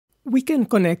We can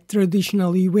connect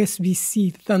traditional USB-C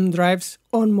thumb drives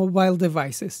on mobile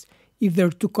devices,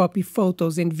 either to copy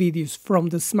photos and videos from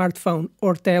the smartphone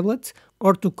or tablet,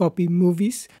 or to copy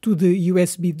movies to the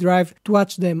USB drive to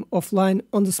watch them offline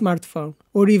on the smartphone,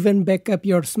 or even back up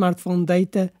your smartphone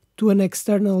data to an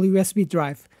external USB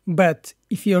drive. But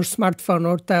if your smartphone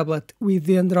or tablet with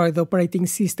the Android operating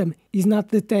system is not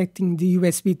detecting the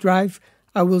USB drive,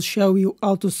 I will show you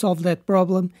how to solve that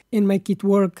problem and make it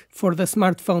work for the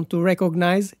smartphone to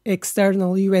recognize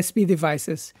external USB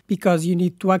devices, because you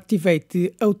need to activate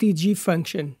the OTG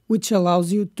function, which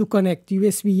allows you to connect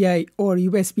USB-A or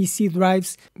USB-C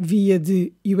drives via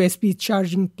the USB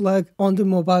charging plug on the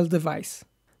mobile device.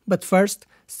 But first,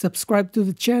 subscribe to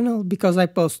the channel because I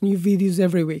post new videos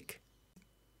every week.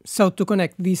 So to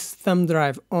connect this thumb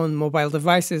drive on mobile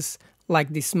devices,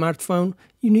 like this smartphone,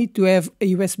 you need to have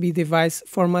a USB device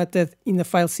formatted in a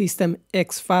file system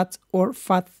exFAT or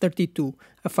FAT32,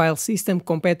 a file system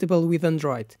compatible with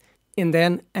Android, and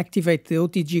then activate the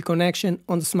OTG connection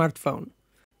on the smartphone.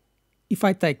 If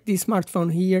I take this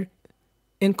smartphone here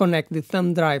and connect the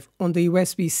thumb drive on the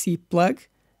USB-C plug,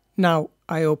 now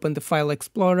I open the File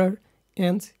Explorer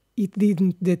and it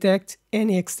didn't detect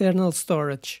any external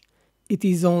storage. It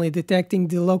is only detecting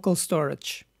the local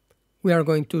storage. We are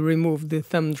going to remove the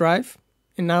thumb drive,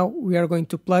 and now we are going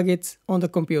to plug it on the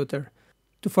computer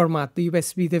to format the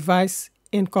USB device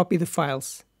and copy the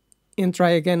files, and try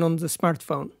again on the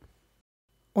smartphone.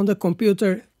 On the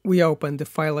computer, we open the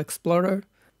File Explorer.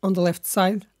 On the left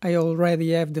side, I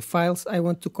already have the files I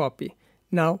want to copy.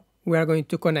 Now we are going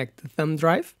to connect the thumb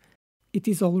drive. It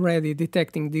is already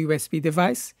detecting the USB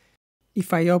device.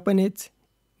 If I open it,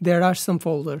 there are some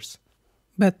folders.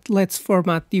 But let's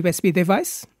format the USB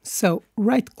device. So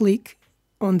right-click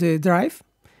on the drive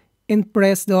and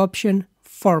press the option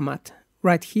Format.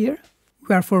 Right here,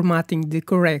 we are formatting the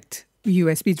correct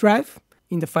USB drive.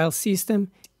 In the file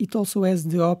system, it also has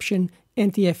the option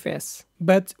ttps,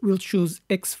 but we'll choose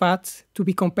exFAT to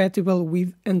be compatible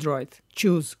with Android.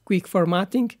 Choose Quick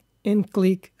Formatting and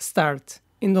click Start.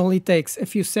 It only takes a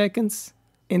few seconds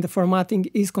and the formatting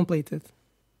is completed.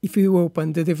 If you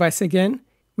open the device again,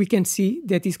 we can see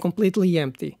that it's completely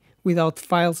empty, without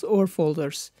files or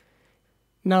folders.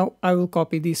 Now I will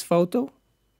copy this photo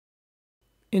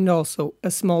and also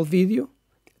a small video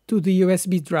to the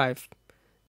USB drive.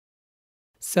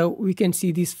 So we can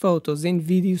see these photos and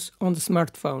videos on the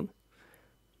smartphone.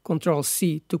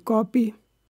 Ctrl-C to copy,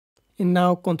 and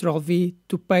now Ctrl-V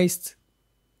to paste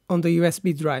on the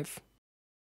USB drive.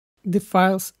 The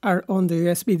files are on the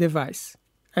USB device.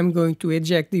 I'm going to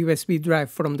eject the USB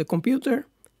drive from the computer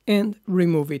and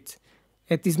remove it.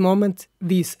 At this moment,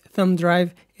 this thumb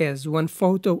drive has one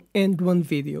photo and one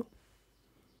video.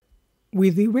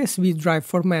 With the USB drive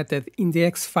formatted in the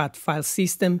exFAT file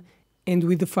system and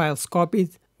with the files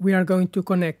copied, we are going to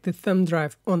connect the thumb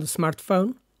drive on the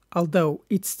smartphone. Although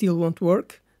it still won't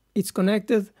work, it's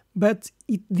connected, but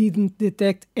it didn't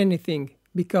detect anything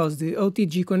because the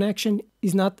OTG connection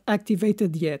is not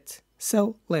activated yet.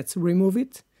 So let's remove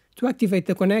it. To activate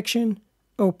the connection,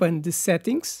 open the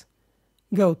settings,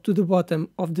 go to the bottom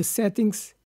of the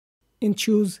settings and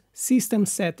choose System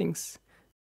Settings.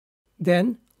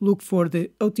 Then look for the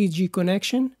OTG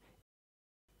connection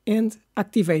and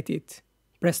activate it.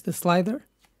 Press the slider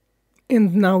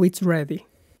and now it's ready.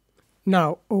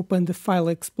 Now open the File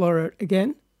Explorer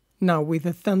again, now with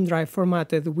the thumb drive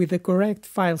formatted with the correct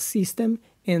file system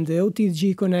and the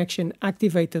OTG connection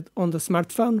activated on the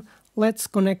smartphone, let's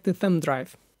connect the thumb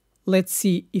drive. Let's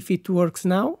see if it works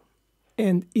now,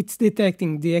 and it's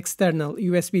detecting the external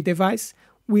USB device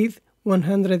with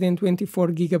 124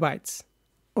 GB.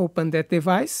 Open that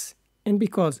device, and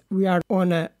because we are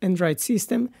on an Android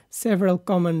system, several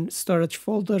common storage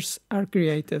folders are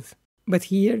created. But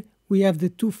here we have the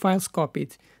two files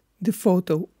copied, the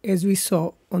photo as we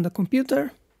saw on the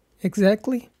computer,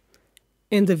 exactly,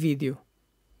 and the video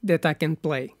that I can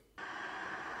play.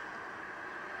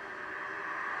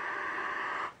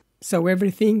 So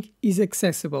everything is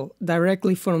accessible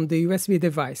directly from the USB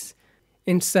device.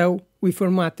 And so we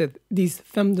formatted this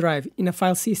thumb drive in a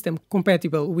file system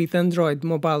compatible with Android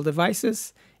mobile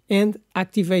devices and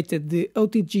activated the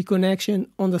OTG connection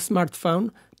on the smartphone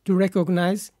to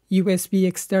recognize USB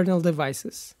external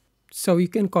devices. So you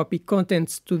can copy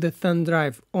contents to the thumb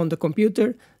drive on the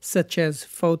computer, such as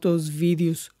photos,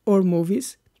 videos or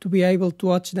movies, to be able to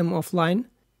watch them offline,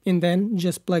 and then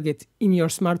just plug it in your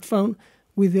smartphone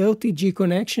with the OTG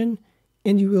connection,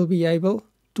 and you will be able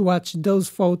to watch those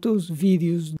photos,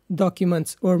 videos,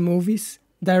 documents or movies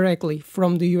directly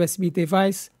from the USB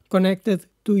device connected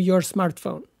to your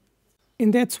smartphone.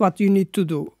 And that's what you need to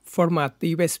do format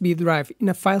the USB drive in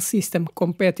a file system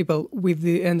compatible with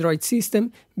the Android system,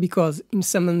 because in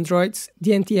some Androids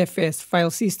the NTFS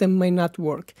file system may not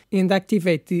work, and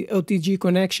activate the OTG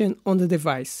connection on the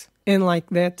device. And like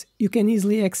that, you can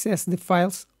easily access the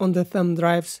files on the thumb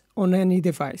drives on any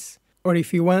device. Or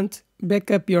if you want, back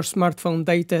up your smartphone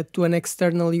data to an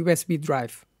external USB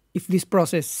drive. If this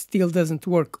process still doesn't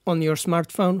work on your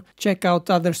smartphone, check out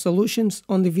other solutions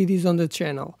on the videos on the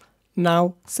channel.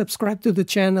 Now, subscribe to the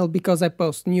channel because I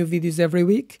post new videos every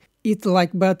week, hit the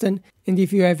like button, and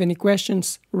if you have any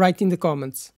questions, write in the comments.